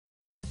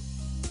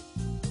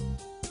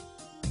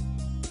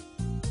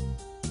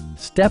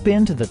Step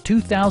into the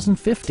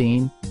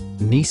 2015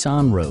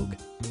 Nissan Rogue.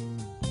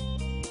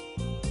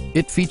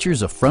 It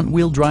features a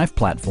front-wheel drive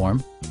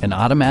platform, an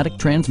automatic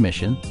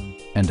transmission,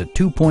 and a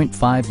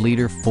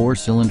 2.5-liter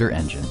four-cylinder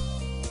engine.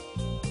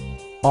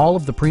 All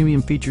of the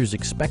premium features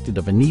expected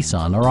of a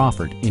Nissan are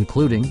offered,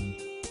 including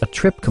a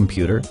trip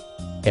computer,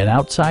 an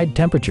outside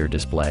temperature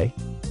display,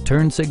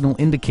 turn signal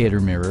indicator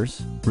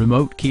mirrors,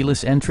 remote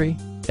keyless entry,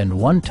 and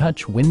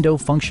one-touch window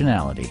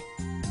functionality.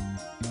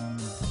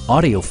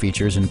 Audio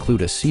features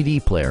include a CD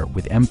player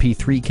with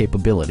MP3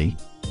 capability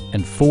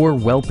and 4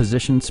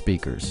 well-positioned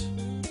speakers.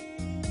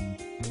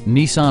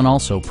 Nissan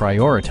also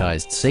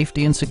prioritized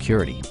safety and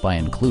security by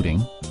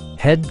including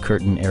head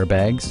curtain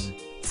airbags,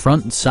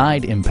 front and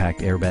side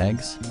impact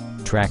airbags,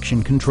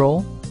 traction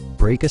control,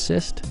 brake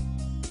assist,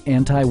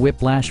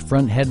 anti-whiplash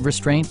front head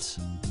restraints,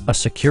 a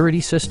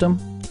security system,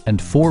 and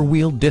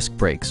 4-wheel disc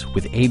brakes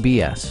with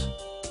ABS.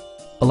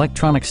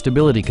 Electronic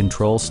stability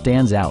control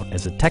stands out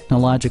as a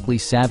technologically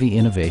savvy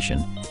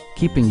innovation,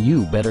 keeping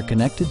you better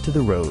connected to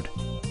the road.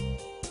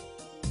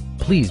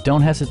 Please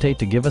don't hesitate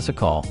to give us a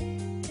call.